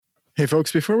Hey,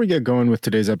 folks, before we get going with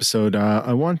today's episode,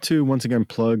 I want to once again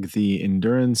plug the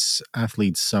Endurance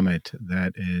Athlete Summit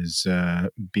that is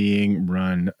being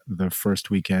run the first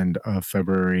weekend of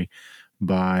February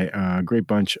by a great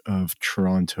bunch of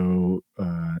Toronto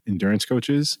endurance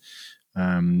coaches.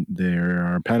 There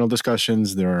are panel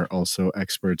discussions. There are also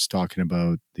experts talking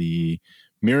about the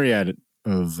myriad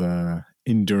of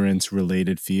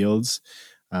endurance-related fields.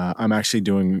 I'm actually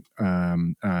doing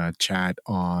a chat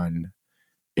on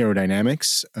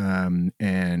aerodynamics.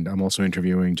 And I'm also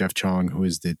interviewing Jeff Chong, who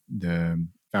is the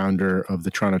founder of the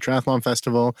Toronto Triathlon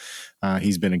Festival.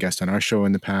 He's been a guest on our show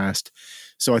in the past.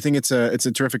 So I think it's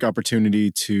a terrific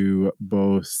opportunity to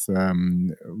both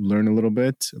learn a little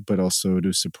bit, but also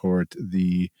to support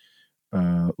the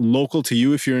local to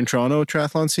you if you're in Toronto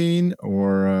triathlon scene,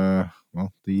 or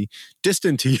the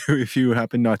distant to you if you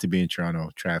happen not to be in Toronto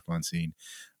triathlon scene.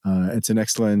 It's an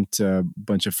excellent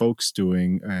bunch of folks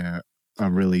doing a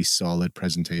really solid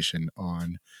presentation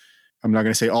on, I'm not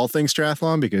going to say all things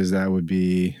triathlon because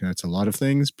that's a lot of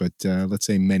things, but let's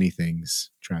say many things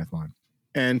triathlon.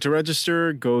 And to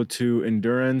register, go to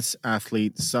Endurance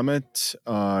Athlete Summit,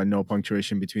 no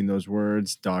punctuation between those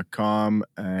words.com,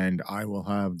 and I will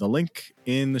have the link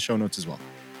in the show notes as well.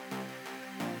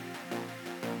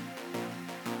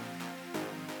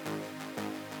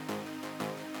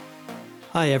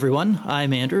 Hi, everyone.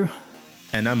 I'm Andrew.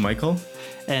 And I'm Michael.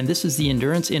 And this is the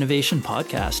Endurance Innovation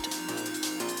Podcast.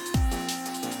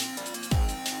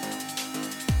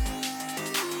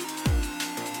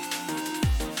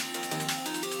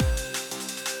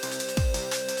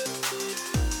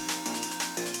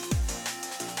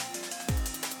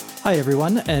 Hi,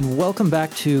 everyone, and welcome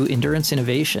back to Endurance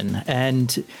Innovation.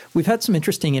 And we've had some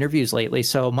interesting interviews lately,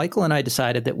 so Michael and I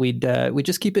decided that we'd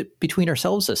just keep it between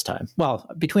ourselves this time. Well,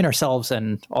 between ourselves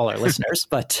and all our listeners,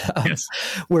 but yes.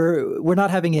 We're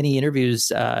not having any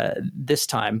interviews this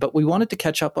time, but we wanted to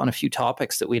catch up on a few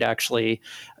topics that we'd actually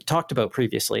talked about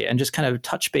previously and just kind of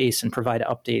touch base and provide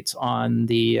updates on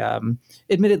the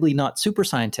admittedly not super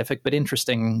scientific, but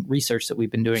interesting research that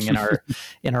we've been doing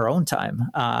in our own time.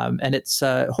 And it's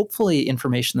hopefully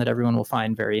information that everyone will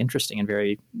find very interesting and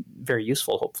very, very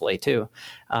useful, hopefully, too.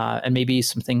 And maybe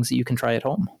some things that you can try at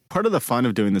home. Part of the fun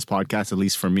of doing this podcast, at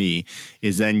least for me,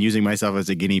 is then using myself as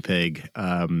a guinea pig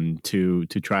to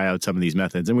try out some of these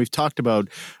methods. And we've talked about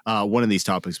one of these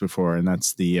topics before, and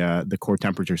that's the core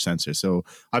temperature sensor. So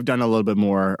I've done a little bit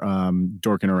more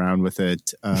dorking around with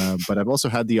it, but I've also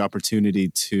had the opportunity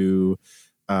to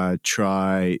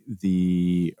try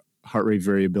the heart rate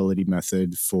variability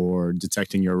method for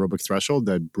detecting your aerobic threshold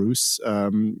that Bruce,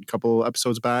 a couple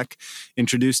episodes back,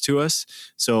 introduced to us.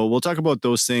 So we'll talk about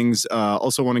those things.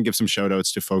 Also want to give some shout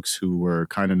outs to folks who were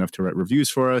kind enough to write reviews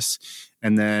for us.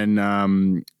 And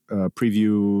then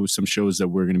preview some shows that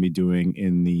we're going to be doing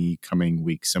in the coming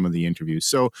weeks, some of the interviews.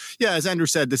 So yeah, as Andrew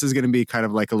said, this is going to be kind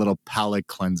of like a little palate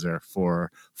cleanser for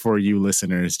you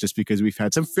listeners, just because we've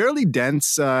had some fairly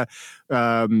dense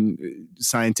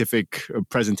scientific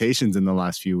presentations in the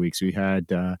last few weeks. We had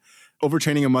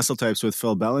Overtraining of Muscle Types with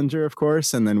Phil Bellinger, of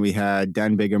course. And then we had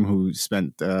Dan Bigham, who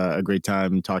spent a great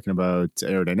time talking about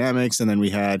aerodynamics. And then we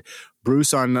had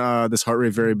Bruce on this heart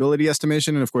rate variability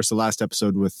estimation. And of course, the last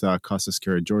episode with Kostas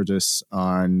Karageorgis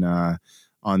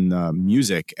on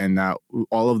music. And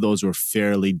all of those were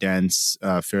fairly dense,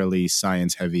 fairly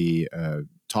science-heavy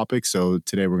topics. So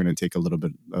today we're going to take a little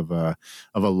bit of a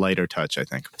lighter touch, I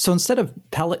think. So instead of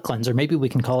palate cleanser, maybe we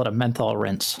can call it a menthol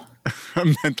rinse.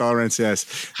 Menthol rinse,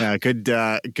 yes. Good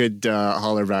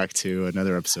holler back to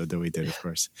another episode that we did, of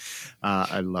course.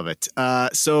 I love it.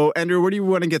 So Andrew, where do you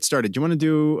want to get started? Do you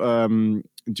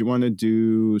want to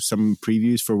do some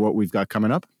previews for what we've got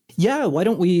coming up? Yeah, why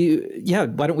don't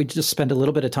we just spend a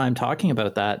little bit of time talking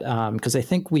about that? Because I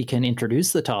think we can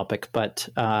introduce the topic, but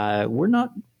we're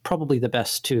not probably the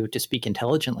best to speak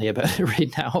intelligently about it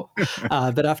right now.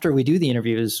 But after we do the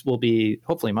interviews, we'll be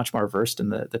hopefully much more versed in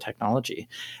the technology.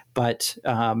 But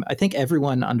I think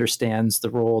everyone understands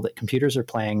the role that computers are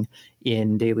playing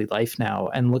in daily life now,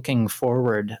 and looking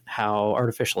forward how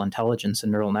artificial intelligence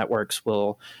and neural networks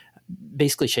will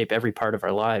basically shape every part of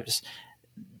our lives.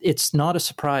 It's not a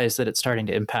surprise that it's starting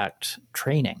to impact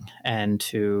training and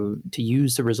to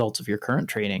use the results of your current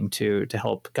training to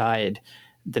help guide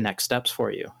the next steps for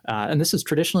you. And this is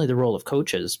traditionally the role of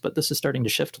coaches, but this is starting to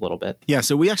shift a little bit. Yeah,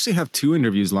 so we actually have 2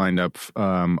 interviews lined up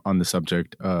on the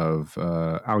subject of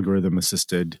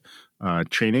algorithm-assisted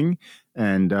training.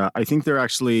 And I think they're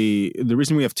actually, the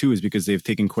reason we have 2 is because they've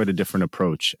taken quite a different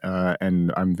approach.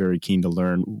 And I'm very keen to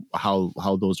learn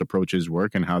how those approaches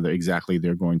work and how exactly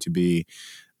they're going to be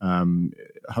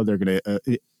how they're going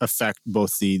to affect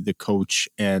both the coach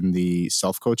and the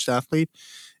self-coached athlete.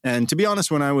 And to be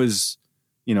honest, when I was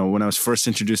first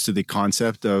introduced to the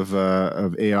concept of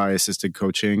AI assisted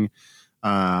coaching,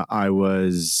 I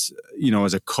was,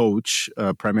 as a coach,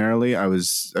 primarily, I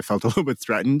felt a little bit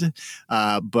threatened.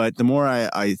 But the more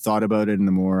I thought about it and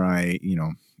the more I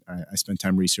spent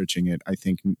time researching it, I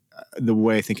think the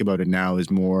way I think about it now is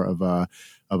more of a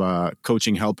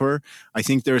coaching helper. I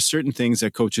think there are certain things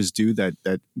that coaches do that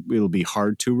it'll be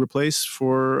hard to replace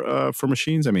for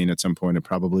machines. I mean, at some point it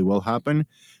probably will happen.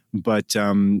 But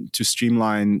to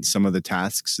streamline some of the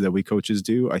tasks that we coaches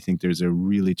do, I think there's a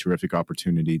really terrific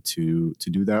opportunity to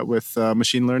do that with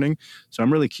machine learning. So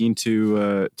I'm really keen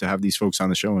to have these folks on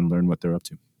the show and learn what they're up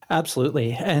to.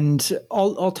 Absolutely. And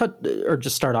I'll touch or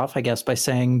just start off, I guess, by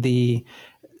saying the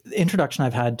introduction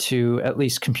I've had to at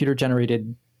least computer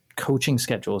generated coaching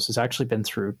schedules has actually been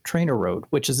through TrainerRoad,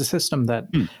 which is a system that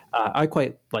I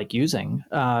quite like using.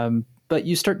 But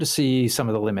you start to see some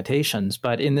of the limitations.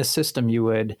 But in this system, you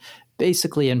would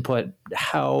basically input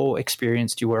how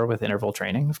experienced you were with interval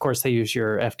training. Of course, they use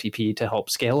your FTP to help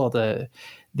scale all the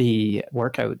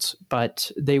workouts, but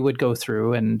they would go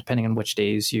through, and depending on which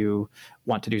days you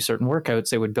want to do certain workouts,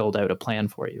 they would build out a plan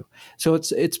for you. So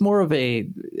it's more of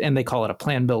and they call it a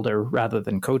plan builder rather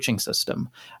than coaching system.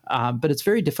 But it's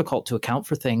very difficult to account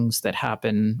for things that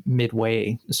happen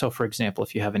midway. So for example,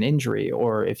 if you have an injury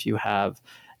or if you have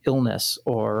illness,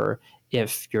 or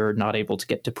if you're not able to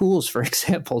get to pools, for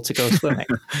example, to go swimming.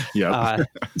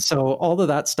 So all of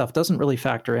that stuff doesn't really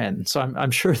factor in. So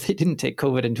I'm sure they didn't take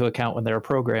COVID into account when they were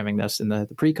programming this in the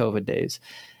pre-COVID days.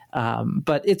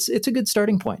 But it's a good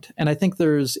starting point. And I think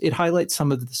it highlights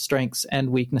some of the strengths and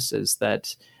weaknesses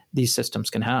that these systems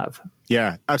can have.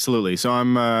 Yeah, absolutely. So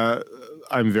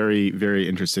I'm very, very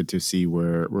interested to see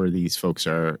where these folks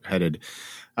are headed.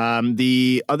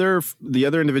 The other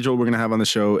individual we're going to have on the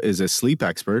show is a sleep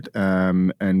expert,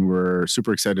 and we're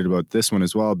super excited about this one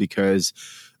as well because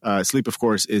sleep, of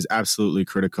course, is absolutely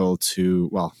critical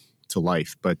to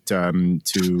life, but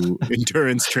to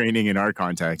endurance training in our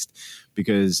context,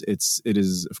 because it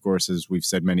is, of course, as we've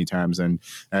said many times, and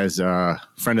as a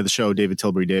friend of the show, David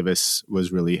Tilbury Davis,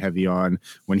 was really heavy on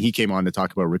when he came on to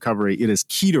talk about recovery. It is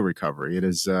key to recovery. It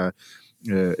is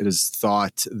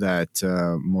thought that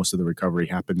most of the recovery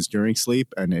happens during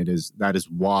sleep, and that is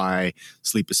why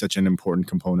sleep is such an important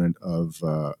component of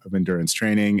endurance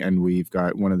training. And we've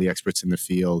got one of the experts in the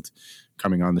field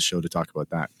coming on the show to talk about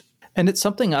that. And it's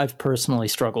something I've personally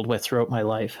struggled with throughout my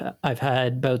life. I've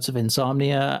had bouts of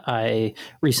insomnia. I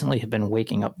recently have been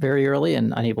waking up very early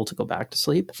and unable to go back to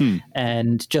sleep,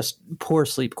 and just poor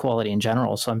sleep quality in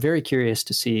general. So I'm very curious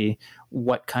to see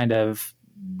what kind of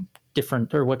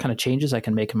changes I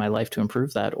can make in my life to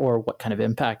improve that, or what kind of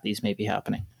impact these may be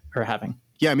happening or having.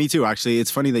 Yeah, me too. Actually, it's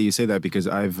funny that you say that because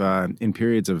I've in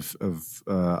periods of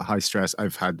high stress,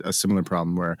 I've had a similar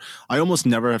problem where I almost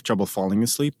never have trouble falling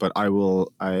asleep, but I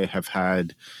have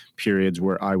had periods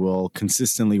where I will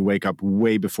consistently wake up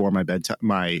way before my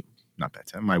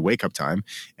wake up time,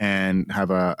 and have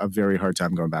a very hard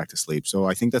time going back to sleep. So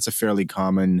I think that's a fairly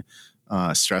common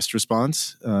stress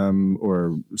response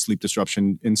or sleep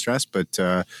disruption in stress, but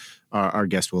our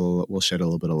guest will shed a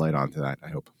little bit of light onto that, I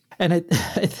hope. And I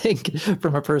think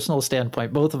from a personal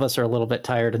standpoint, both of us are a little bit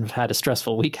tired and have had a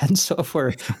stressful weekend. So if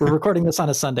we're recording this on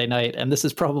a Sunday night, and this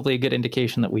is probably a good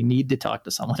indication that we need to talk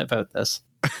to someone about this.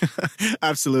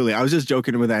 Absolutely. I was just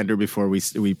joking with Andrew before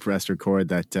we pressed record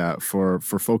that for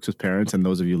folks with parents, and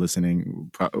those of you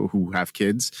listening who have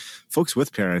kids, folks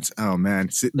with parents, oh man,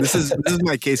 this is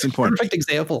my case in point. Perfect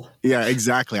example. Yeah,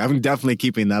 exactly. I'm definitely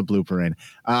keeping that blooper in.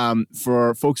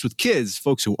 For folks with kids,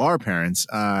 folks who are parents,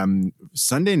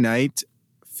 Sunday night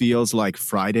feels like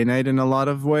Friday night in a lot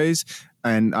of ways.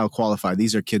 And I'll qualify.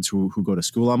 These are kids who go to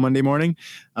school on Monday morning.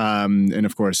 And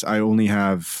of course, I only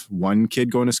have one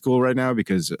kid going to school right now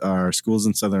because our schools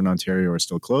in Southern Ontario are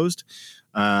still closed.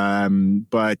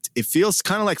 But it feels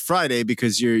kind of like Friday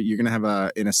because you're going to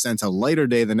have in a sense, a lighter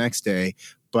day the next day.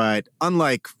 But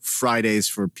unlike Fridays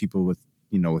for people with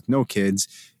no kids,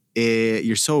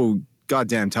 you're so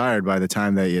goddamn tired by the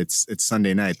time that it's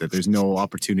Sunday night that there's no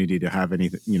opportunity to have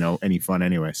any fun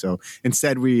anyway. So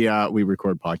instead we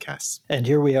record podcasts. And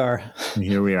here we are.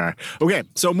 Okay,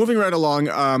 so moving right along,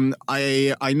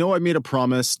 I know I made a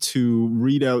promise to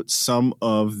read out some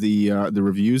of the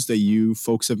reviews that you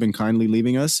folks have been kindly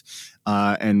leaving us,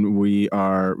 and we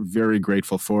are very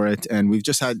grateful for it. And we've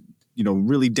just had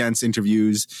really dense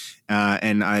interviews,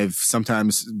 and I've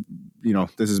sometimes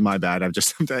this is my bad. I've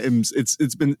just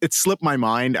it's slipped my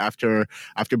mind after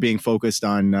being focused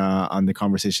on the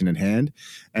conversation at hand,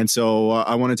 and so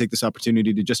I want to take this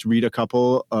opportunity to just read a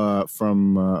couple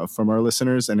from our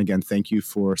listeners. And again, thank you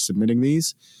for submitting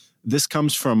these. This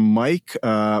comes from Mike.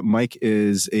 Mike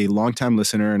is a longtime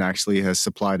listener and actually has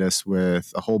supplied us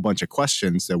with a whole bunch of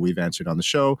questions that we've answered on the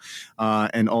show,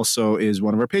 and also is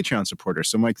one of our Patreon supporters.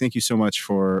 So, Mike, thank you so much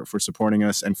for supporting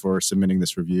us and for submitting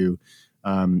this review.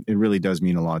 It really does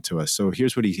mean a lot to us. So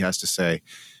here's what he has to say.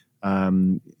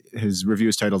 His review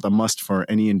is titled, "A Must for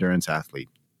Any Endurance Athlete."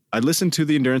 I listen to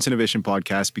the Endurance Innovation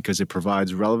podcast because it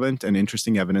provides relevant and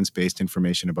interesting evidence-based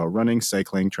information about running,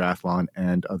 cycling, triathlon,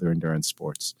 and other endurance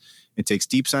sports. It takes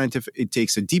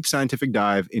a deep scientific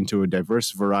dive into a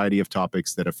diverse variety of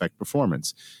topics that affect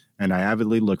performance, and I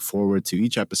avidly look forward to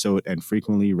each episode and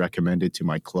frequently recommend it to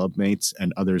my club mates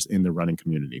and others in the running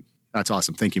community. That's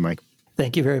awesome. Thank you, Mike.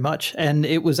 Thank you very much. And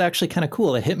it was actually kind of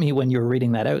cool. It hit me when you were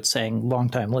reading that out, saying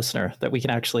longtime listener, that we can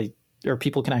actually, or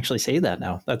people can actually say that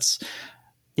now.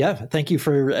 Yeah, thank you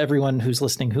for everyone who's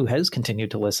listening who has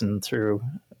continued to listen through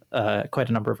quite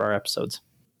a number of our episodes.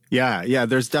 Yeah.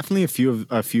 There's definitely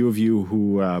a few of you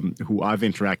who I've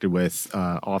interacted with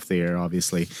off the air,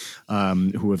 obviously,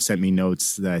 who have sent me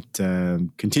notes that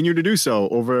continue to do so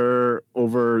over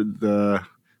the.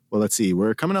 Well, let's see.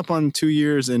 We're coming up on 2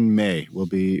 years in May.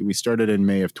 We started in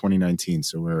May of 2019,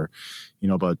 so we're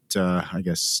about I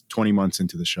guess 20 months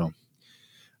into the show.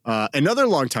 Another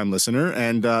longtime listener,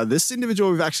 and this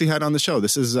individual we've actually had on the show.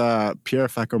 This is Pierre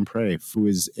Facompré, who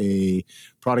is a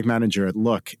product manager at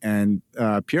Look. And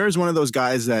Pierre is one of those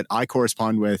guys that I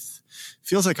correspond with,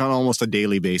 feels like on almost a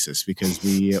daily basis, because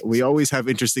we always have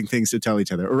interesting things to tell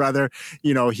each other. Or rather,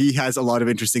 he has a lot of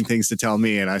interesting things to tell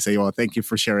me. And I say, well, thank you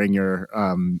for sharing your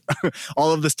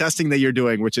all of this testing that you're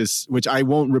doing, which I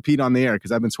won't repeat on the air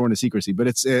because I've been sworn to secrecy. But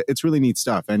it's really neat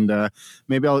stuff. And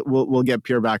maybe we'll get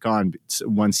Pierre back on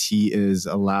once he is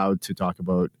allowed to talk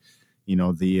about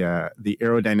the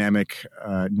aerodynamic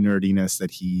nerdiness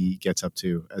that he gets up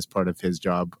to as part of his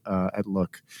job at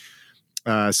Look.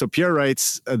 So Pierre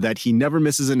writes that he never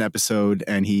misses an episode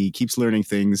and he keeps learning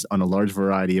things on a large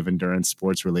variety of endurance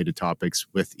sports related topics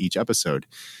with each episode.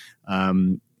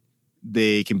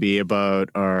 They can be about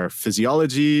our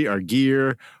physiology, our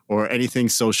gear, or anything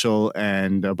social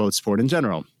and about sport in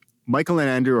general. Michael and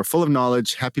Andrew are full of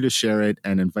knowledge, happy to share it,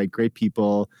 and invite great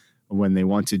people when they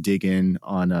want to dig in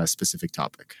on a specific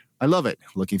topic. I love it.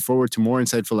 Looking forward to more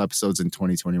insightful episodes in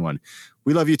 2021.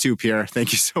 We love you too, Pierre.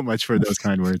 Thank you so much for those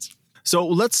kind words. So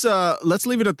let's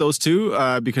leave it at those two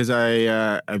because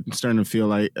I'm starting to feel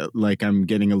like I'm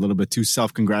getting a little bit too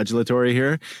self-congratulatory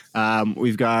here.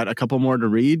 We've got a couple more to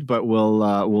read, but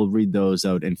we'll read those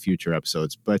out in future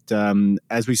episodes. But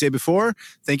as we say before,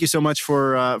 thank you so much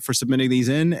for submitting these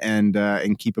in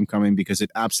and keep them coming, because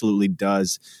it absolutely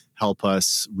does help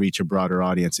us reach a broader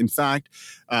audience. In fact,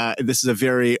 this is a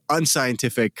very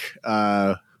unscientific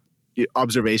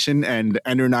observation, and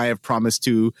Andrew and I have promised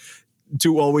to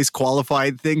always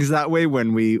qualify things that way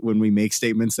when we make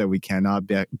statements that we cannot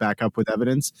back up with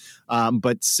evidence.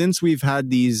 But since we've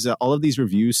had all of these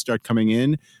reviews start coming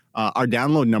in, our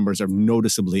download numbers have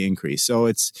noticeably increased. So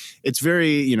it's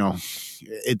very,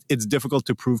 it's difficult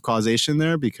to prove causation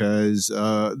there because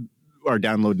our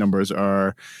download numbers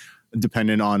are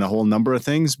dependent on a whole number of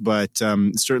things, but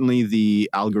certainly the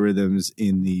algorithms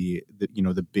in the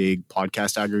big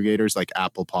podcast aggregators like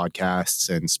Apple Podcasts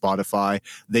and Spotify,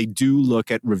 they do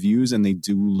look at reviews and they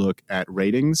do look at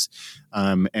ratings,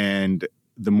 and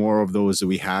the more of those that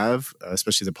we have,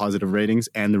 especially the positive ratings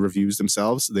and the reviews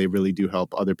themselves, they really do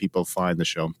help other people find the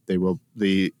show.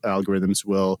 The algorithms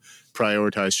will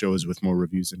prioritize shows with more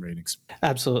reviews and ratings.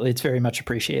 Absolutely. It's very much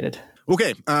appreciated.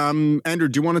 Okay. Andrew,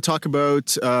 do you want to talk about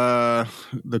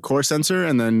the core sensor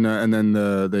and then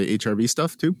the HRV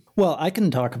stuff too? Well, I can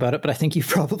talk about it, but I think you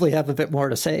probably have a bit more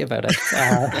to say about it.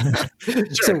 Sure.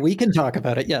 So we can talk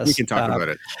about it. Yes. We can talk about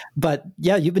it. But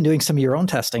yeah, you've been doing some of your own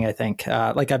testing, I think.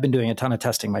 I've been doing a ton of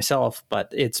testing myself, but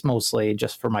it's mostly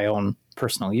just for my own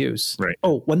personal use. Right.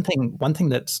 Oh, one thing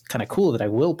that's kind of cool that I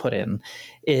will put in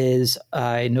is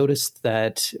I noticed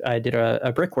that I did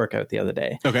a brick workout the other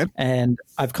day. Okay. And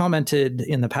I've commented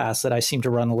in the past that I seem to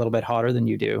run a little bit hotter than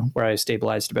you do, where I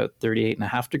stabilized about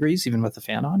 38.5 degrees, even with the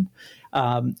fan on.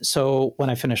 So when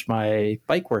I finished my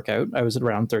bike workout, I was at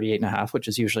around 38.5, which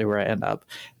is usually where I end up.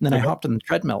 And then I hopped on the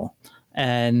treadmill,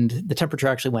 and the temperature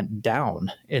actually went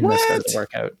down in the start of the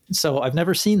workout. So I've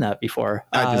never seen that before.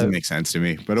 That doesn't make sense to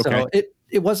me, but okay. So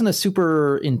it wasn't a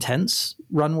super intense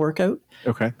run workout.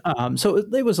 Okay. So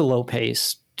it was a low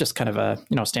pace, just kind of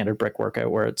a standard brick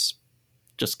workout where it's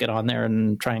just get on there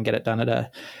and try and get it done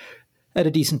at at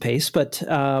a decent pace. But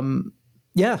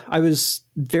yeah, I was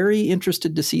very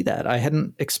interested to see that. I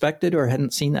hadn't expected or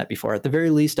hadn't seen that before. At the very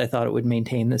least, I thought it would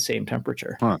maintain the same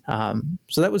temperature. Huh.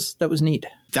 So that was neat.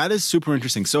 That is super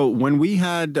interesting. So when we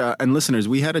had, and listeners,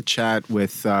 we had a chat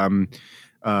with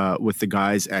the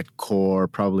guys at Core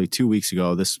probably 2 weeks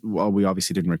ago. We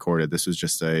obviously didn't record it. This was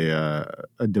just a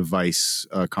device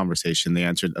conversation. They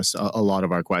answered us a lot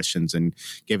of our questions and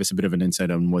gave us a bit of an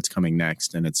insight on what's coming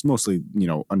next. And it's mostly,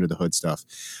 under the hood stuff.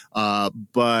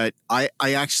 But I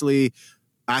actually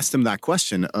asked them that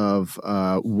question of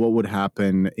what would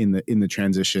happen in the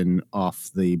transition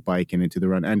off the bike and into the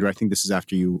run. Andrew, I think this is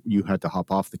after you had to hop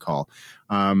off the call.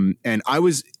 And I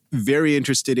was very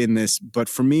interested in this, but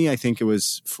for me, I think it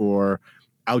was for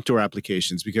outdoor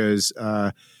applications because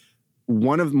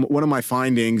one of my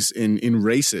findings in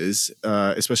races,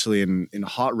 especially in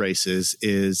hot races,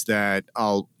 is that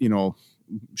I'll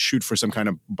shoot for some kind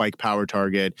of bike power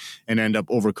target and end up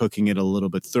overcooking it a little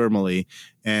bit thermally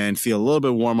and feel a little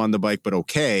bit warm on the bike, but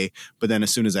okay. But then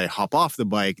as soon as I hop off the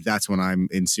bike, that's when I'm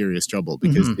in serious trouble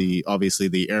because obviously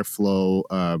the airflow,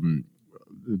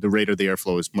 the rate of the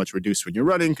airflow is much reduced when you're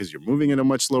running because you're moving at a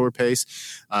much slower pace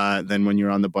than when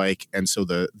you're on the bike. And so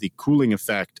the cooling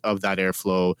effect of that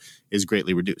airflow is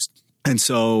greatly reduced. And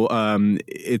so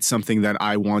it's something that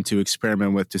I want to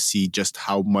experiment with to see just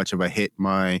how much of a hit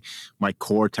my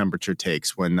core temperature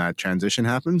takes when that transition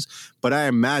happens. But I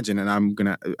imagine, and I'm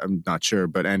not sure,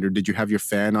 but Andrew, did you have your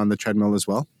fan on the treadmill as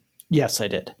well? Yes, I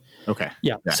did. Okay.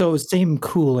 Yeah. So it was same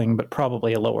cooling, but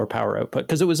probably a lower power output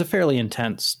because it was a fairly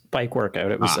intense bike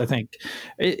workout. It was, I think,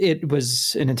 it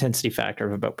was an intensity factor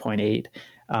of about 0.8.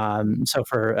 So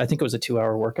I think it was a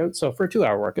 2-hour workout. So for a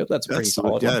 2-hour workout, that's pretty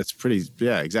solid. Yeah, it's pretty.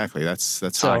 Yeah, exactly. That's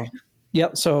high.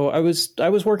 Yeah. So I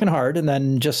was working hard, and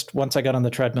then just once I got on the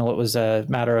treadmill, it was a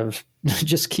matter of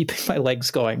just keeping my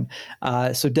legs going.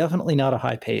 So definitely not a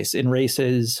high pace. In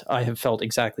races, I have felt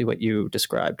exactly what you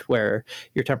described, where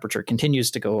your temperature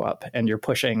continues to go up, and you're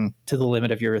pushing to the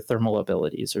limit of your thermal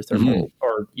abilities or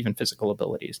or even physical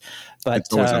abilities. But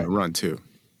it's always on the run too.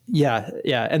 Yeah.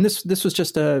 And this was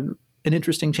just an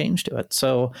interesting change to it.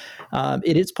 So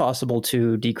it is possible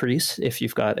to decrease if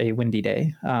you've got a windy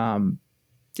day.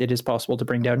 It is possible to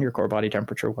bring down your core body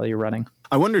temperature while you're running.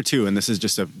 I wonder too, and this is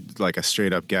just a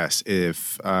straight up guess,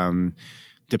 if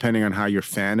depending on how your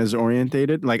fan is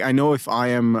orientated, like I know if I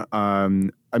am,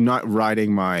 I'm not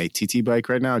riding my TT bike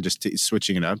right now, just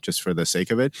switching it up just for the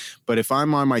sake of it. But if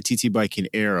I'm on my TT bike in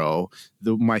aero,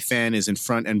 my fan is in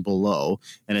front and below,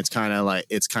 and it's kind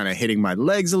of hitting my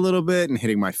legs a little bit and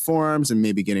hitting my forearms and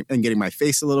maybe getting my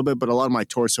face a little bit. But a lot of my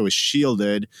torso is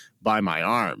shielded by my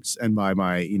arms and by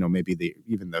my, maybe the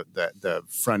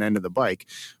front end of the bike,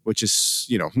 which is,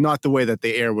 not the way that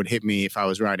the air would hit me if I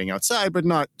was riding outside, but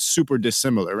not super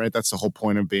dissimilar, right? That's the whole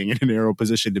point of being in an aero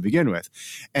position to begin with.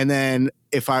 And then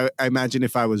if I imagine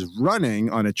if I was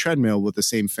running on a treadmill with the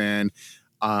same fan,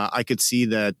 I could see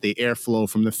that the airflow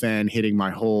from the fan hitting my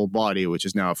whole body, which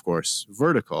is now, of course,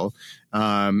 vertical,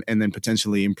 and then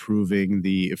potentially improving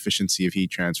the efficiency of heat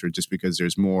transfer just because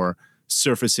there's more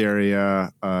surface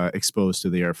area exposed to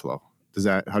the airflow.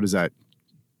 How does that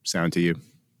sound to you?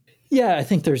 Yeah, I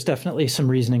think there's definitely some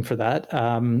reasoning for that.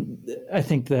 I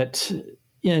think that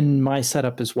in my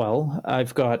setup as well,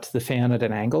 I've got the fan at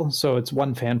an angle. So it's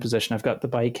one fan position. I've got the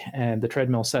bike and the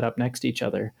treadmill set up next to each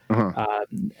other.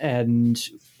 And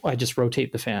I just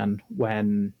rotate the fan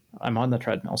when I'm on the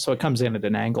treadmill. So it comes in at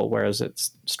an angle, whereas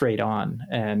it's straight on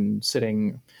and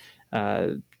sitting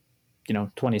 20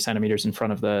 centimeters in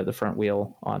front of the front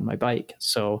wheel on my bike.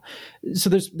 So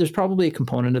there's probably a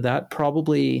component of that.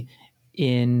 Probably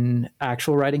in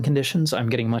actual riding conditions, I'm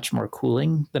getting much more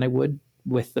cooling than I would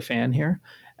with the fan here,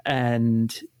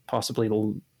 and possibly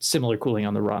similar cooling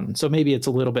on the run. So maybe it's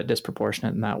a little bit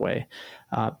disproportionate in that way.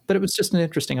 But it was just an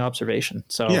interesting observation.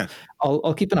 So yeah.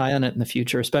 I'll keep an eye on it in the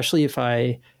future, especially if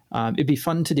it'd be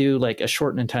fun to do like a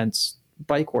short and intense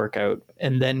bike workout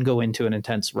and then go into an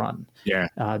intense run. Yeah.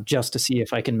 Just to see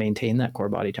if I can maintain that core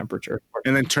body temperature.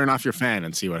 And then turn off your fan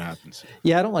and see what happens.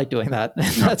 Yeah, I don't like doing that.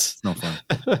 That's no fun.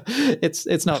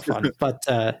 It's not fun, but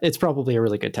it's probably a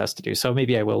really good test to do. So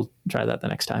maybe I will try that the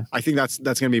next time. I think that's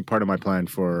going to be part of my plan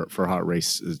for hot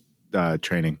race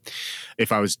training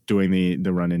if I was doing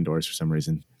the run indoors for some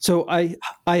reason. So I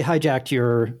hijacked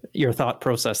your thought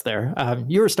process there.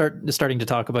 You were starting to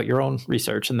talk about your own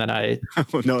research, and then I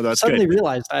suddenly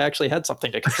realized I actually had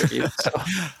something to contribute. So.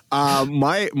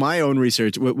 My own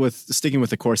research with sticking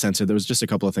with the core sensor, there was just a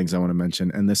couple of things I want to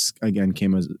mention, and this again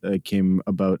came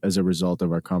about as a result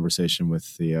of our conversation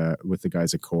with the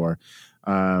guys at Core.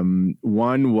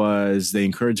 One was they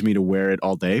encouraged me to wear it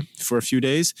all day for a few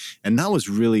days, and that was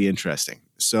really interesting.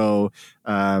 So,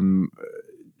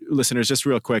 listeners, just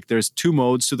real quick, there's two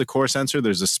modes to the Core Sensor.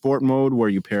 There's a sport mode where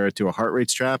you pair it to a heart rate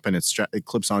strap, and it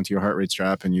clips onto your heart rate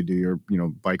strap, and you do your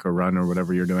bike or run or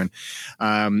whatever you're doing.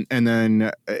 And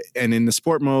in the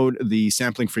sport mode, the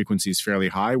sampling frequency is fairly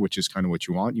high, which is kind of what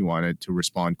you want. You want it to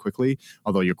respond quickly,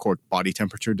 although your core body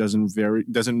temperature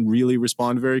doesn't really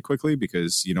respond very quickly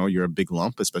because you're a big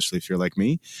lump, especially if you're like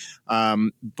me.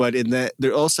 But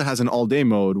there also has an all day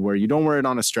mode where you don't wear it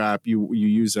on a strap. You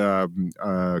use a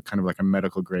kind of like a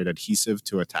medical grade adhesive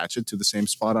to attach it to the same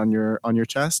spot on your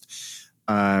chest,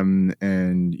 and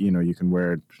you can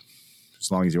wear it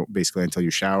as long as you basically until you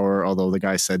shower. Although the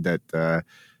guy said that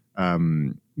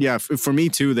for me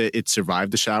too, that it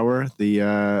survived the shower,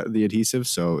 the adhesive,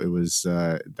 so it was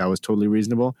that was totally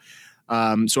reasonable.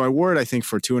 So I wore it, I think,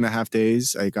 for 2.5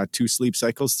 days. I got 2 sleep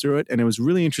cycles through it, and it was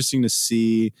really interesting to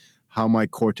see how my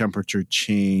core temperature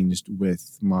changed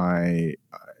with my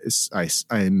I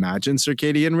imagine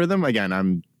circadian rhythm. Again,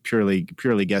 I'm purely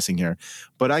guessing here,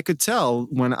 but I could tell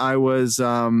when I was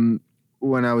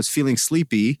feeling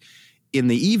sleepy in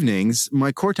the evenings,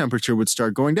 my core temperature would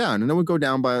start going down, and it would go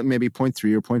down by maybe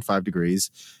 0.3 or 0.5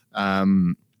 degrees.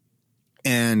 And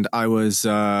I was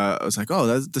like, oh,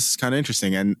 this is kind of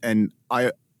interesting, and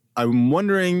I'm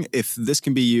wondering if this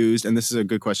can be used, and this is a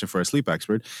good question for a sleep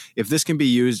expert, if this can be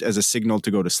used as a signal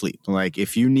to go to sleep. Like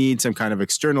if you need some kind of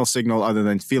external signal other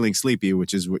than feeling sleepy,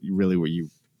 which is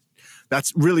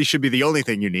that's really should be the only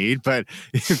thing you need. But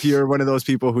if you're one of those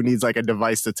people who needs like a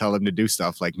device to tell them to do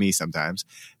stuff, like me sometimes,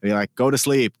 you're like, go to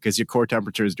sleep because your core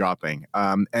temperature is dropping.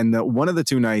 And one of the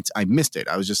 2 nights I missed it.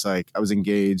 I was just like, I was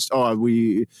engaged.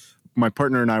 My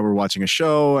partner and I were watching a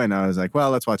show, and I was like,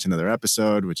 well, let's watch another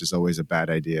episode, which is always a bad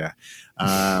idea.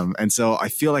 And so I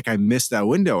feel like I missed that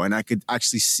window, and I could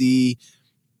actually see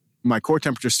my core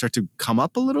temperature start to come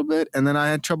up a little bit, and then I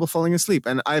had trouble falling asleep.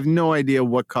 And I have no idea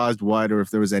what caused what, or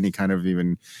if there was any kind of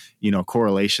even,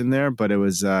 correlation there, but it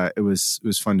was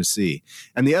fun to see.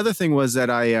 And the other thing was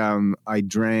that I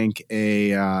drank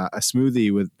a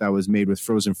smoothie that was made with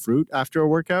frozen fruit after a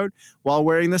workout while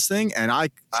wearing this thing. And I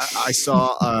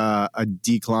saw a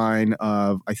decline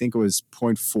of, I think it was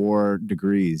 0.4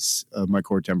 degrees of my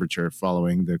core temperature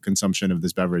following the consumption of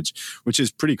this beverage, which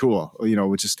is pretty cool,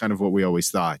 which is kind of what we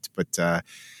always thought. But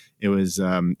it was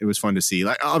fun to see.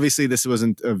 Like, obviously, this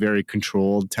wasn't a very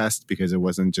controlled test because it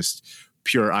wasn't just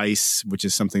pure ice, which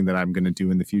is something that I'm going to do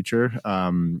in the future.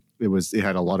 It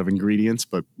had a lot of ingredients,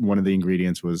 but one of the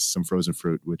ingredients was some frozen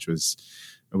fruit, which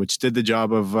did the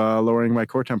job of lowering my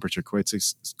core temperature quite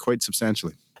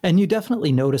substantially. And you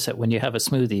definitely notice it when you have a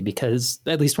smoothie, because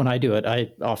at least when I do it,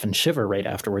 I often shiver right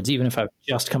afterwards, even if I've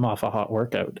just come off a hot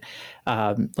workout.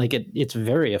 It's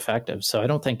very effective. So I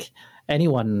don't think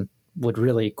anyone would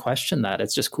really question that.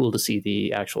 It's just cool to see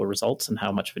the actual results and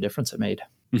how much of a difference it made.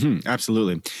 Mm-hmm,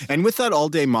 absolutely. And with that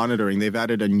all-day monitoring, they've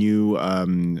added a new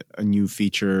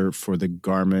feature for the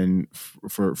Garmin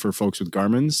for folks with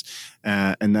Garmin's,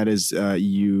 and that is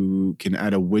you can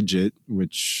add a widget,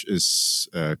 which is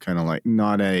kind of like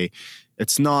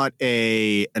it's not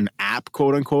an app,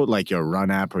 quote unquote, like your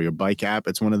run app or your bike app.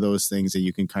 It's one of those things that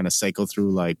you can kind of cycle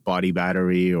through, like body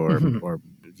battery or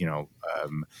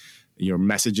your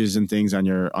messages and things on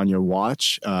your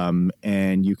watch,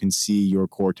 and you can see your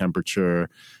core temperature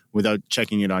without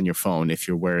checking it on your phone if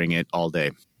you're wearing it all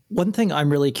day. One thing I'm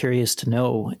really curious to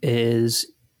know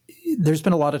is there's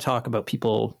been a lot of talk about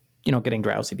people, getting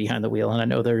drowsy behind the wheel, and I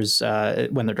know there's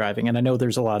when they're driving, and I know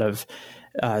there's a lot of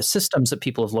systems that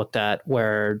people have looked at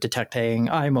where detecting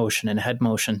eye motion and head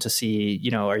motion to see,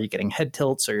 are you getting head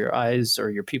tilts or your eyes or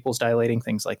your pupils dilating,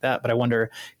 things like that. But I wonder,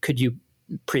 could you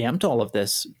preempt all of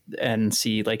this and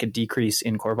see like a decrease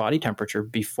in core body temperature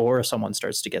before someone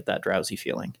starts to get that drowsy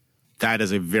feeling? That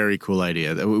is a very cool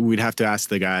idea. We'd have to ask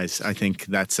the guys. I think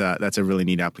that's a really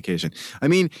neat application. I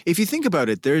mean, if you think about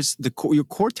it, your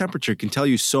core temperature can tell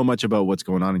you so much about what's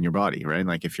going on in your body, right?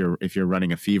 Like if you're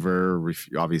running a fever,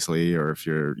 obviously, or if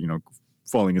you're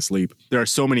falling asleep. There are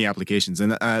so many applications,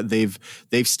 and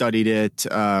they've studied it.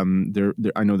 I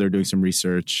know they're doing some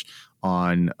research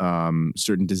on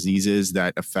certain diseases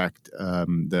that affect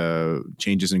the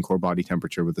changes in core body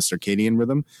temperature with the circadian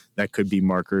rhythm. That could be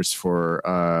markers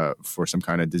for some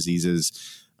kind of diseases.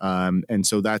 And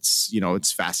so that's,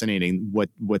 it's fascinating what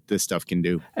this stuff can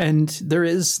do. And there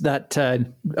is that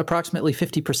approximately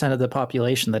 50% of the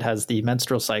population that has the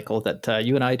menstrual cycle that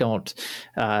you and I don't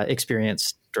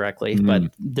experience directly, but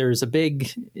there's a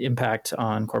big impact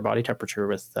on core body temperature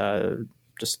with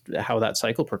just how that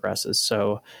cycle progresses.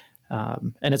 So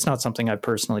And it's not something I've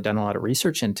personally done a lot of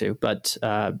research into, but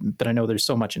I know there's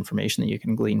so much information that you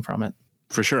can glean from it.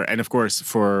 For sure. And of course,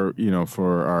 for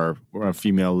our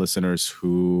female listeners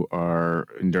who are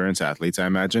endurance athletes, I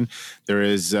imagine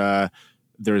there's a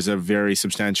very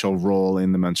substantial role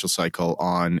in the menstrual cycle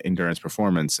on endurance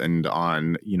performance and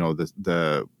on,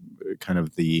 the kind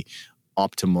of the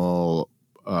optimal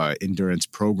endurance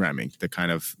programming, the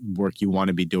kind of work you want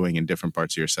to be doing in different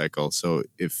parts of your cycle. So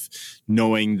if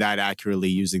knowing that accurately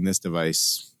using this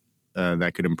device,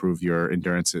 that could improve your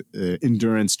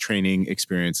endurance training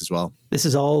experience as well. This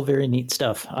is all very neat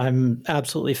stuff. I'm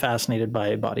absolutely fascinated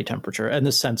by body temperature and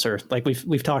the sensor. Like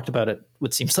we've talked about it,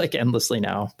 what seems like endlessly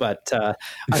now, but I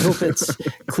hope it's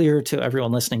clear to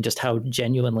everyone listening just how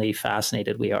genuinely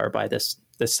fascinated we are by this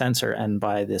sensor and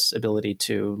by this ability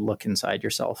to look inside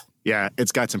yourself. Yeah,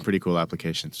 it's got some pretty cool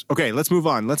applications. Okay, let's move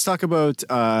on. Let's talk about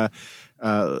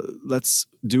let's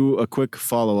do a quick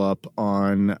follow-up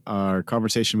on our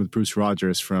conversation with Bruce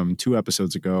Rogers from 2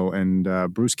 episodes ago.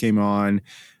 And Bruce came on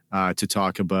to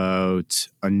talk about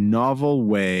a novel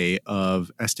way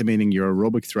of estimating your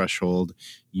aerobic threshold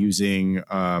using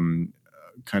kind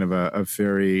of a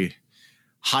very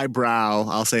highbrow,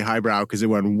 I'll say highbrow because it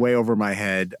went way over my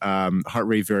head, heart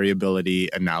rate variability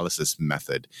analysis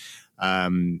method.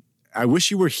 I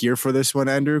wish you were here for this one,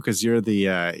 Andrew, because you're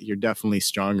definitely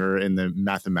stronger in the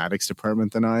mathematics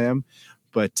department than I am.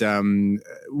 But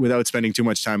without spending too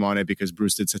much time on it, because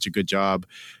Bruce did such a good job,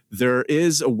 there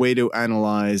is a way to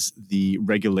analyze the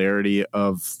regularity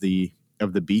of the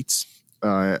beats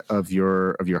of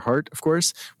your heart, of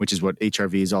course, which is what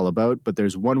HRV is all about. But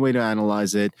there's one way to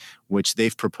analyze it, which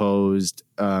they've proposed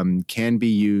can be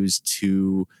used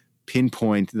to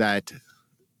pinpoint that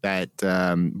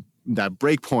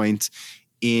break point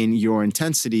in your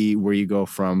intensity where you go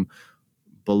from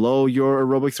below your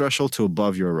aerobic threshold to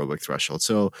above your aerobic threshold.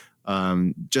 So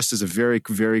just as a very,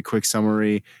 very quick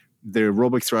summary, the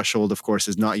aerobic threshold, of course,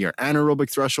 is not your anaerobic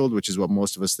threshold, which is what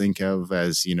most of us think of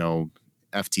as,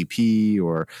 FTP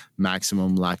or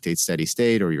maximum lactate steady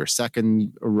state, or your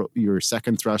second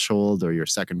threshold or your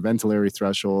second ventilatory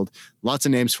threshold. Lots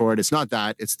of names for it. It's not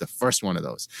that. It's the first one of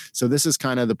those. So this is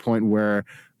kind of the point where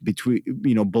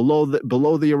below the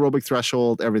aerobic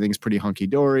threshold, everything's pretty hunky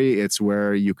dory. It's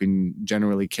where you can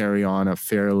generally carry on a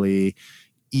fairly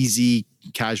easy,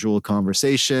 casual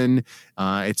conversation.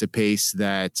 It's a pace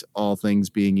that, all things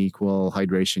being equal,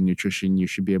 hydration, nutrition, you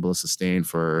should be able to sustain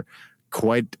for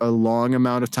quite a long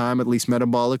amount of time, at least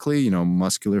metabolically.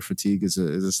 Muscular fatigue is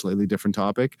a slightly different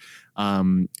topic.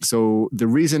 So the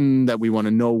reason that we want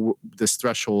to know this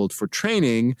threshold for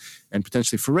training and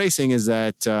potentially for racing is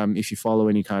that if you follow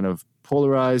any kind of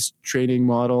polarized training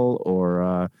model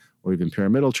or even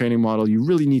pyramidal training model, you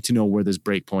really need to know where this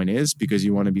break point is, because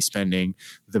you want to be spending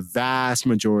the vast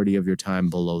majority of your time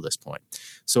below this point.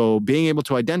 So being able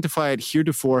to identify it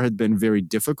heretofore had been very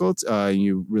difficult.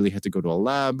 You really had to go to a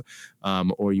lab,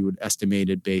 or you would estimate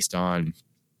it based on,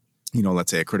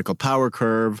 let's say a critical power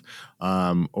curve,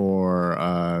 or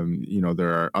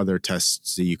there are other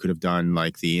tests that you could have done,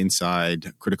 like the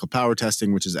inside critical power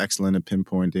testing, which is excellent at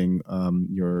pinpointing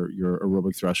your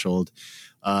aerobic threshold.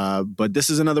 But this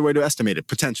is another way to estimate it,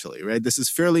 potentially, right? This is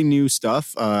fairly new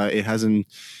stuff. It hasn't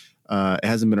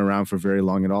been around for very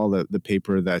long at all. The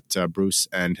paper that Bruce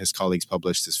and his colleagues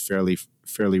published is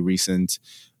fairly recent.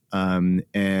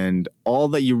 And all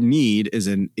that you need is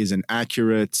an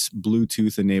accurate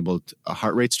Bluetooth-enabled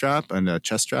heart rate strap and a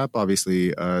chest strap. Obviously,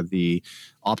 the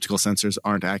optical sensors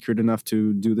aren't accurate enough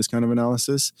to do this kind of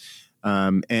analysis.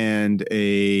 And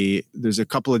there's a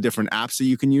couple of different apps that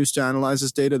you can use to analyze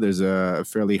this data. There's a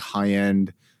fairly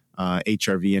high-end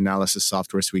HRV analysis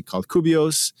software suite called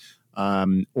Kubios.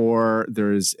 Or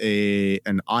there's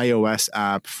an iOS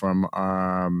app from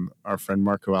our friend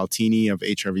Marco Altini of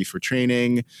HRV for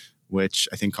Training, which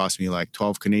I think cost me like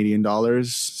 $12 Canadian.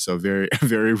 So very,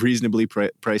 very reasonably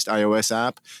priced iOS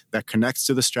app that connects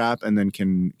to the strap and then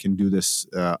can do this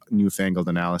newfangled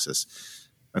analysis.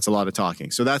 That's a lot of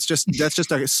talking. So that's just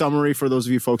a summary for those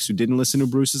of you folks who didn't listen to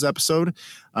Bruce's episode.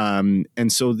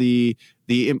 And so the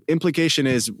implication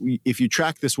is, if you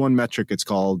track this one metric, it's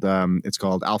called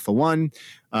Alpha 1.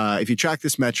 If you track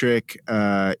this metric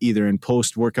either in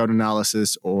post-workout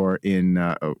analysis or in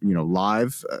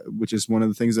live, which is one of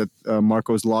the things that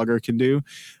Marco's logger can do,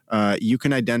 you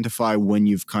can identify when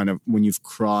you've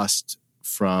crossed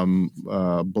from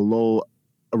below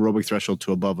aerobic threshold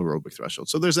to above aerobic threshold.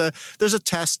 So there's a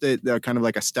test that kind of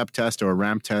like a step test or a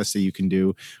ramp test that you can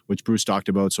do, which Bruce talked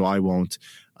about. So I won't,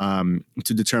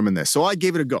 to determine this. So I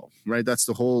gave it a go, right? That's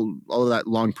all of that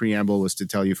long preamble was to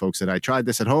tell you folks that I tried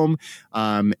this at home,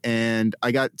 and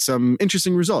I got some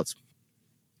interesting results.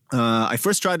 I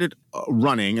first tried it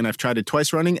running, and I've tried it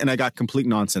twice running, and I got complete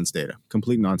nonsense data.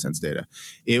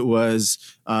 It was,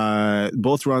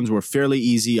 both runs were fairly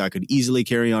easy. I could easily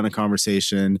carry on a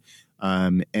conversation,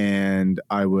 and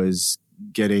I was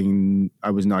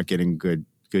not getting good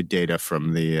data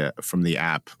from the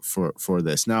app for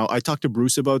this. Now, I talked to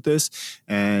Bruce about this,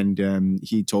 and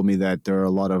he told me that there are a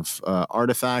lot of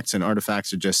artifacts, and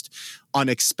artifacts are just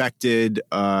unexpected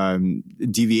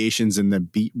deviations in the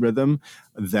beat rhythm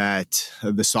that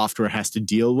the software has to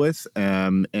deal with,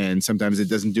 and sometimes it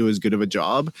doesn't do as good of a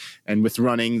job. And with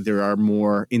running, there are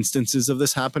more instances of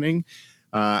this happening.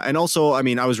 And also, I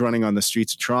mean, I was running on the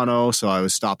streets of Toronto, so I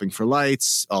was stopping for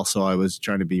lights. Also, I was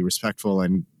trying to be respectful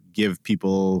and give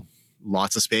people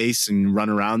lots of space and run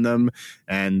around them.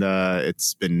 And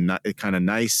it's been kind of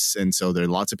nice. And so there are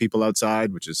lots of people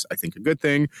outside, which is, I think, a good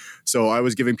thing. So I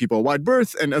was giving people a wide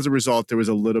berth. And as a result, there was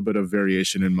a little bit of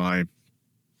variation in my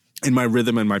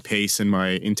rhythm and my pace and my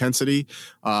intensity,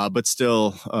 but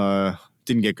still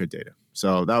didn't get good data.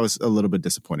 So that was a little bit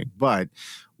disappointing. But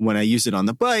when I used it on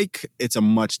the bike, it's a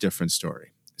much different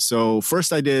story. So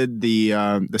first I did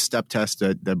the step test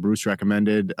that Bruce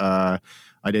recommended.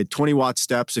 I did 20 watt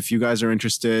steps if you guys are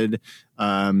interested.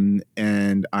 And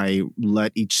I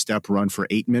let each step run for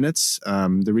 8 minutes.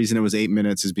 The reason it was 8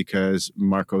 minutes is because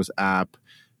Marco's app,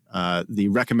 the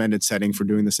recommended setting for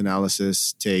doing this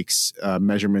analysis takes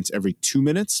measurements every 2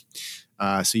 minutes.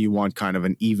 So you want kind of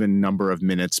an even number of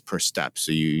minutes per step.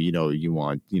 So you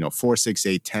want 4, 6,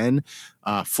 8, 10.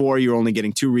 4, you're only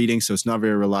getting 2 readings, so it's not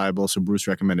very reliable. So Bruce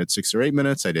recommended 6 or 8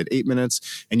 minutes. I did 8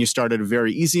 minutes, and you start at a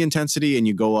very easy intensity, and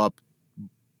you go up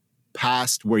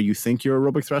past where you think your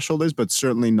aerobic threshold is, but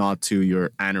certainly not to your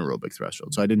anaerobic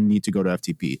threshold. So I didn't need to go to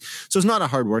FTP. So it's not a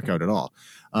hard workout at all.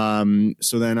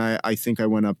 So then I think I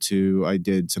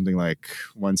did something like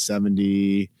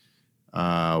 170,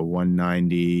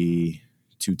 190,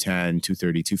 210,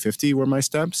 230, 250 were my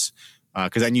steps,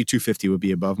 because I knew 250 would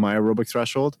be above my aerobic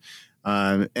threshold.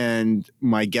 And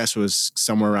my guess was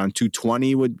somewhere around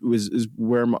 220 is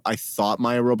where I thought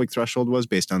my aerobic threshold was,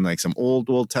 based on like some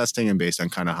old testing and based on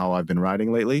kind of how I've been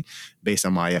riding lately, based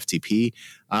on my FTP.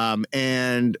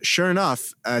 And sure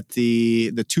enough, at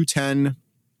the 210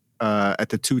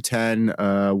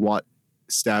 watt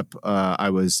step, I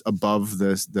was above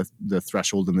the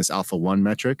threshold in this alpha 1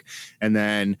 metric, and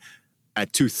then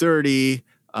at 230.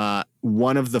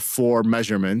 One of the 4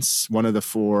 measurements, one of the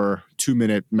 4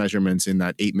 2-minute measurements in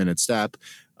that 8-minute step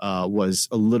was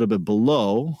a little bit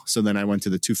below. So then I went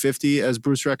to the 250 as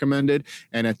Bruce recommended.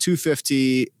 And at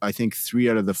 250, I think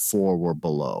 3 out of the 4 were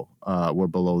below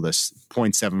this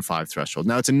 0.75 threshold.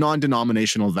 Now it's a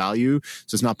non-denominational value,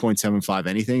 so it's not 0.75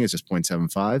 anything, it's just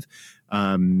 0.75.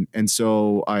 And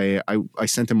so I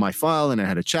sent him my file, and I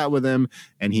had a chat with him,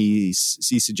 and he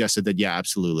suggested that, yeah,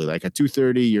 absolutely. Like at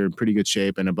 230, you're in pretty good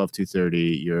shape, and above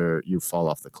 230, you fall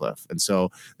off the cliff. And so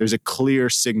there's a clear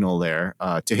signal there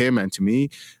to him and to me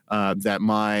that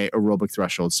my aerobic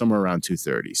threshold is somewhere around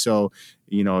 230. So,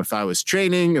 if I was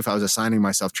assigning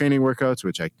myself training workouts,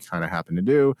 which I kind of happen to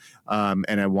do,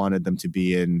 and I wanted them to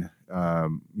be in,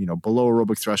 below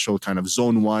aerobic threshold, kind of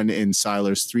zone 1 in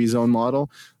Seiler's 3-zone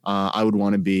model, I would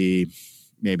want to be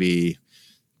maybe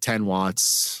 10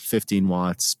 watts, 15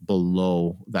 watts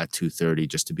below that 230,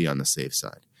 just to be on the safe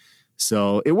side.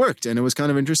 So it worked, and it was kind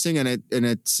of interesting, and it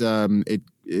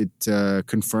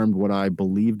confirmed what I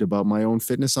believed about my own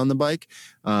fitness on the bike.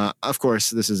 Of course,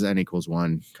 this is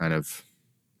N=1 kind of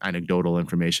anecdotal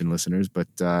information, listeners, but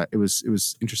it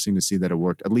was interesting to see that it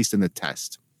worked, at least in the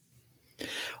test.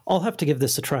 I'll have to give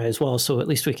this a try as well, so at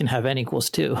least we can have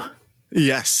N=2.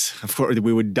 Yes, of course,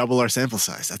 we would double our sample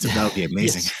size. That would be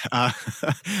amazing. Yes.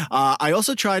 I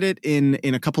also tried it in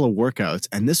a couple of workouts,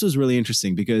 and this was really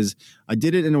interesting because I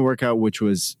did it in a workout which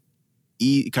was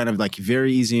kind of like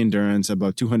very easy endurance,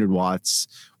 about 200 watts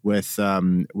with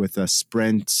a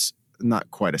sprint,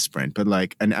 not quite a sprint, but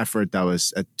like an effort that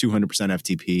was at 200%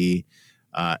 FTP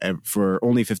for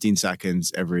only 15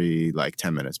 seconds every like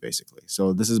 10 minutes, basically.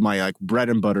 So this is my like bread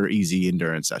and butter easy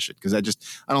endurance session, because I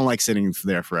don't like sitting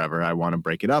there forever. I want to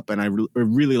break it up, and I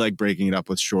really like breaking it up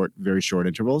with very short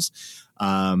intervals.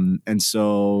 And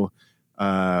so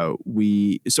so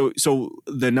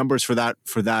the numbers for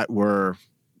that were,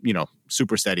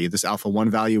 super steady. This alpha 1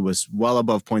 value was well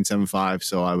above 0.75,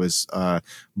 so I was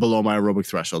below my aerobic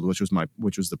threshold, which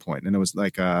was the point. And it was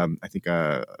like I think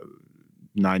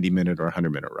 90-minute or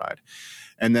 100-minute ride.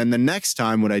 And then the next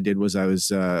time what I did was I'm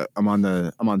on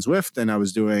Zwift, and I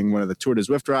was doing one of the Tour de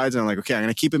Zwift rides, and I'm like, okay, I'm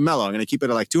going to keep it mellow. I'm going to keep it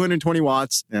at like 220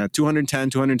 watts, 210,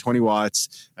 220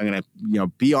 watts. I'm going to,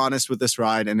 be honest with this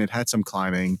ride. And it had some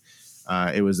climbing.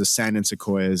 It was the Sand and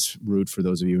Sequoias route, for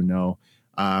those of you who know.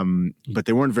 But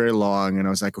they weren't very long, and I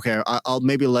was like, okay, I'll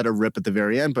maybe let it rip at the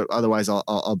very end, but otherwise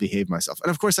I'll behave myself. And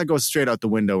of course, that goes straight out the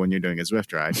window when you're doing a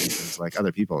Zwift ride. There's like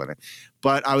other people in it,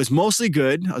 but I was mostly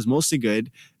good.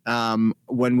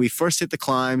 When we first hit the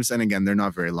climbs, and again, they're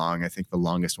not very long. I think the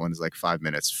longest one is like 5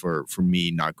 minutes for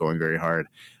me, not going very hard.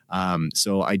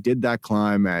 So I did that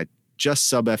climb at just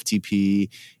sub FTP,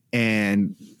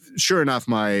 and sure enough,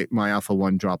 my Alpha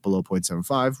 1 dropped below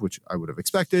 0.75, which I would have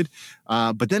expected.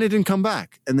 But then it didn't come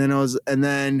back. And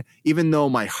then even though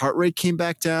my heart rate came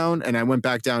back down, and I went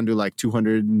back down to like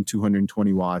 200 and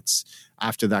 220 watts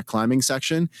after that climbing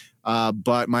section,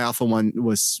 but my Alpha 1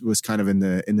 was kind of in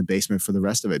the basement for the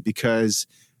rest of it because,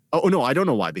 oh no, I don't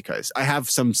know why, because I have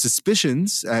some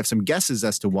suspicions. I have some guesses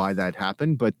as to why that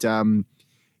happened, but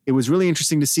it was really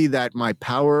interesting to see that my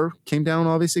power came down,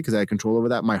 obviously, because I had control over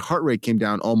that. My heart rate came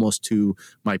down almost to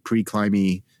my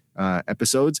pre-climby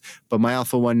episodes, but my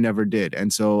Alpha 1 never did.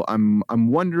 And so I'm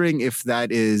wondering if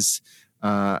that is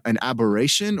an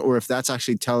aberration, or if that's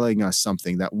actually telling us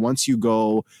something, that once you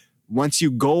go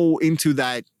into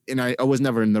that, and I was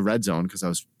never in the red zone because I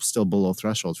was still below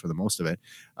thresholds for the most of it.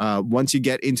 Once you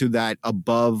get into that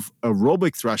above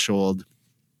aerobic threshold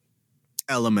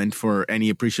element for any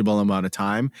appreciable amount of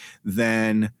time,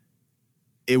 then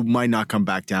it might not come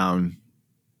back down,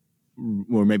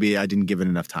 or maybe I didn't give it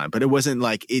enough time. But it wasn't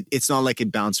like it's not like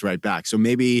it bounced right back. So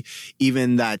maybe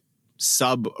even that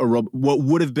sub aerobic, what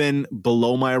would have been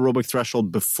below my aerobic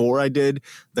threshold before I did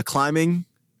the climbing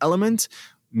element,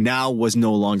 now was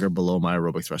no longer below my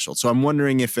aerobic threshold. So I'm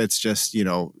wondering if it's just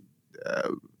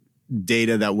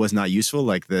data that was not useful,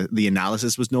 like the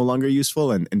analysis was no longer useful,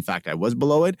 and in fact I was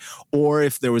below it, or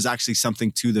if there was actually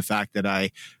something to the fact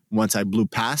that once I blew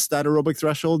past that aerobic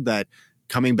threshold, that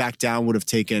coming back down would have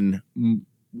taken,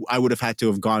 I would have had to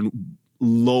have gone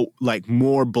low, like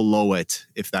more below it,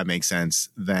 if that makes sense,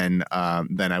 than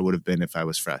I would have been if I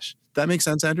was fresh. That makes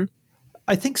sense, Andrew?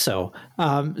 I think so.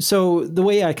 So the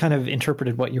way I kind of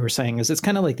interpreted what you were saying is it's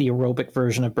kind of like the aerobic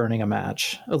version of burning a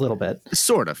match a little bit.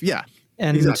 Sort of, yeah.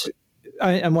 And exactly.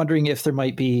 I'm wondering if there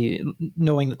might be,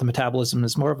 knowing that the metabolism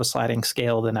is more of a sliding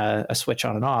scale than a switch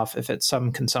on and off, if it's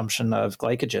some consumption of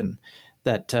glycogen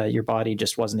that your body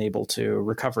just wasn't able to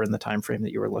recover in the time frame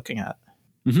that you were looking at.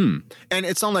 Mm-hmm. And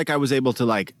it's not like I was able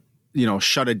to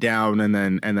shut it down and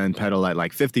then pedal at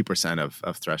like 50%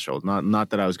 of threshold. Not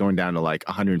that I was going down to like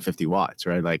 150 watts,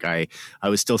 right? Like I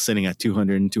was still sitting at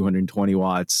 200 and 220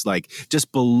 watts, like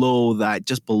just below that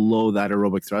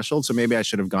aerobic threshold. So maybe I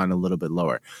should have gone a little bit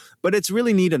lower. But it's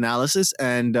really neat analysis.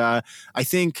 And I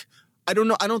don't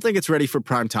know. I don't think it's ready for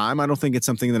prime time. I don't think it's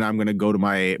something that I'm going to go to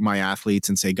my athletes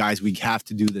and say, guys, we have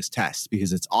to do this test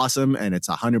because it's awesome and it's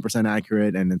 100%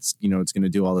 accurate and it's going to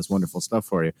do all this wonderful stuff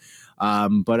for you.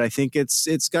 But I think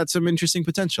it's got some interesting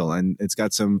potential, and it's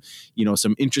got some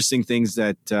interesting things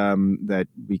that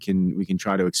we can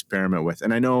try to experiment with.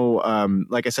 And I know,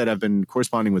 like I said, I've been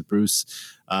corresponding with Bruce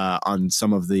on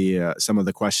some of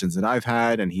the questions that I've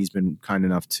had, and he's been kind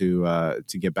enough to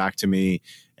get back to me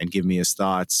and give me his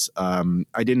thoughts.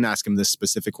 I didn't ask him this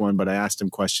specific one, but I asked him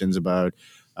questions about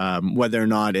whether or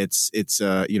not it's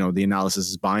the analysis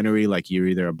is binary, like you're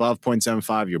either above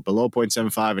 0.75, you're below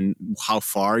 0.75, and how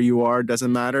far you are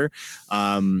doesn't matter.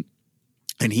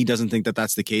 And he doesn't think that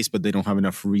that's the case, but they don't have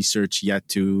enough research yet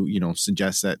to,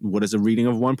 suggest that what does a reading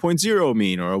of 1.0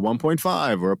 mean, or a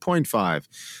 1.5 or a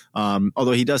 0.5.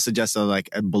 Although he does suggest that like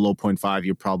at below 0.5,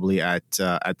 you're probably at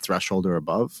threshold or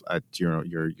above, at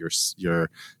your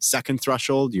second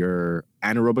threshold, your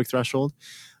anaerobic threshold.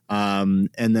 And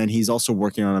then he's also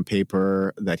working on a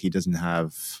paper that he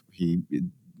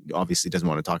obviously doesn't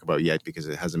want to talk about yet because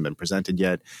it hasn't been presented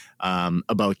yet,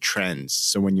 about trends.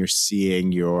 So when you're seeing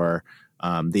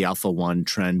the Alpha 1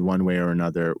 trend one way or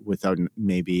another without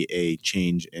maybe a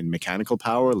change in mechanical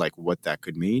power, like what that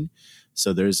could mean.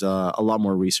 So there's a lot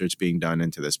more research being done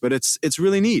into this, but it's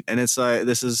really neat. And it's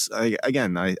this is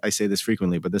I say this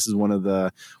frequently, but this is one of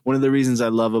the reasons I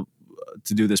love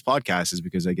to do this podcast, is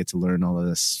because I get to learn all of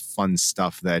this fun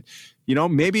stuff that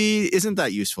maybe isn't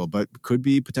that useful, but could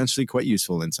be potentially quite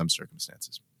useful in some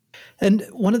circumstances. And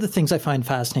one of the things I find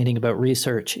fascinating about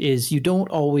research is you don't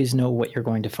always know what you're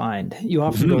going to find. You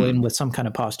often go in with some kind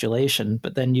of postulation,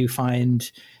 but then you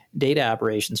find data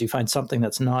aberrations. You find something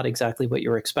that's not exactly what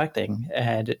you're expecting,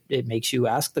 and it makes you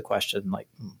ask the question, like,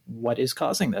 what is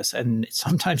causing this? And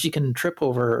sometimes you can trip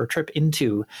over or trip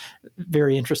into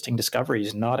very interesting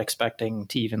discoveries, not expecting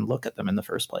to even look at them in the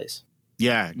first place.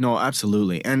 Yeah, no,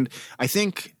 absolutely. And I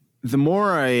think the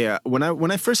more when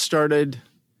I first started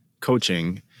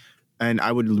coaching, and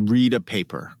I would read a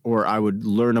paper or I would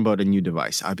learn about a new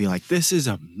device, I'd be like, this is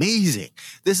amazing.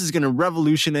 This is going to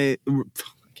revolutionize. I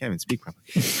can't even speak properly.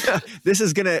 This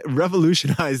is going to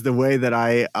revolutionize the way that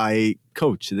I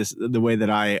coach, the way that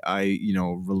I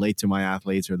relate to my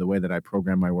athletes, or the way that I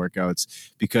program my workouts,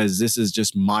 because this is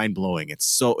just mind blowing.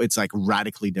 It's like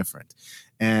radically different.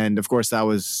 And of course, that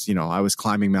was, I was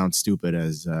climbing Mount Stupid,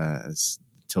 as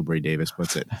Tilbury Davis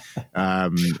puts it. I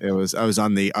was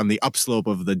on the upslope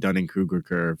of the Dunning-Kruger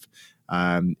curve,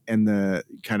 and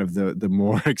the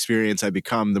more experience I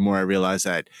become, the more I realize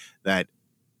that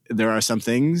there are some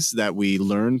things that we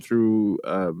learn through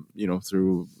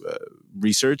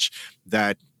research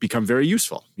that become very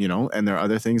useful, and there are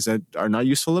other things that are not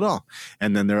useful at all,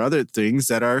 and then there are other things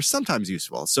that are sometimes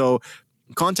useful. So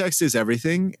context is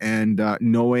everything, and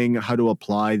knowing how to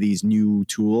apply these new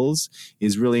tools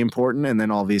is really important. And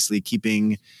then obviously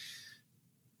keeping,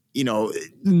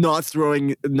 not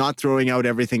throwing out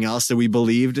everything else that we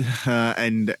believed,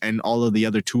 and all of the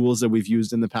other tools that we've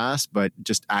used in the past, but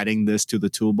just adding this to the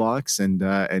toolbox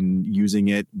and using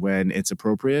it when it's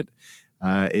appropriate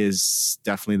is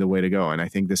definitely the way to go. And I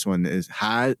think this one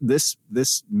this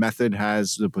method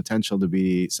has the potential to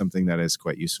be something that is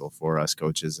quite useful for us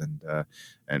coaches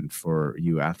and for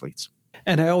you athletes.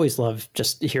 And I always love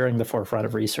just hearing the forefront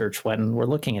of research when we're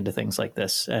looking into things like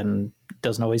this, and it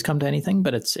doesn't always come to anything,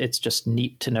 but it's just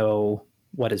neat to know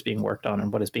what is being worked on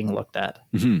and what is being looked at.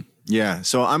 Mm-hmm. Yeah.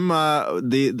 So I'm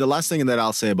the last thing that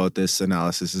I'll say about this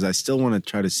analysis is I still want to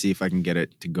try to see if I can get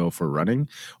it to go for running,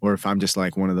 or if I'm just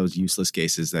like one of those useless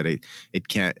cases that it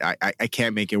can't, I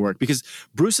can't make it work. Because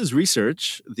Bruce's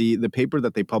research, the paper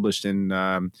that they published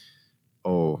in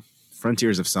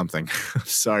Frontiers of something.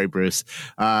 Sorry, Bruce.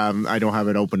 I don't have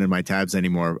it open in my tabs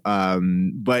anymore.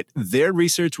 But their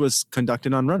research was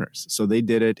conducted on runners. So they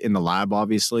did it in the lab,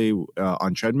 obviously,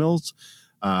 on treadmills.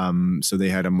 So they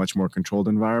had a much more controlled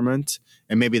environment,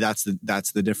 and maybe that's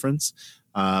the difference.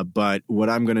 But what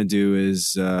I'm going to do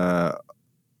is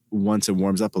once it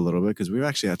warms up a little bit, because we've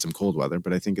actually had some cold weather,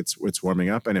 but I think it's warming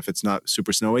up. And if it's not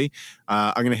super snowy,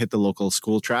 I'm going to hit the local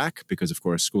school track, because of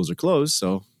course schools are closed,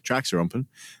 so tracks are open,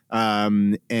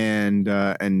 and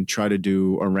try to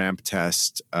do a ramp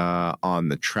test on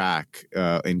the track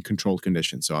in controlled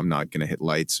conditions. So I'm not going to hit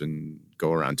lights and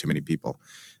go around too many people,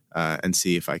 and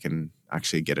see if I can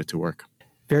actually get it to work.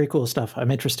 Very cool stuff.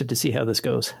 I'm interested to see how this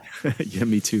goes. Yeah,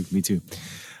 me too.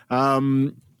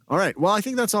 All right. Well, I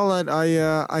think that's all that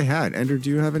I had. Andrew, do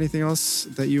you have anything else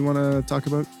that you want to talk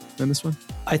about in this one?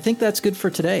 I think that's good for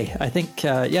today. I think,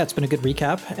 it's been a good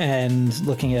recap and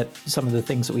looking at some of the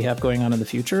things that we have going on in the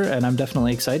future. And I'm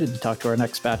definitely excited to talk to our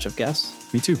next batch of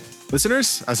guests. Me too.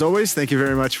 Listeners, as always, thank you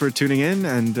very much for tuning in.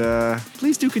 And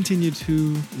please do continue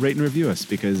to rate and review us,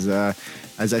 because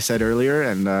as I said earlier,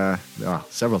 and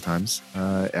several times,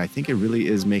 I think it really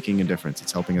is making a difference.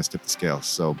 It's helping us tip the scale.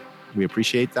 So we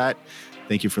appreciate that.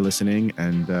 Thank you for listening,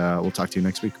 and we'll talk to you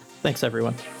next week. Thanks,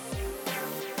 everyone.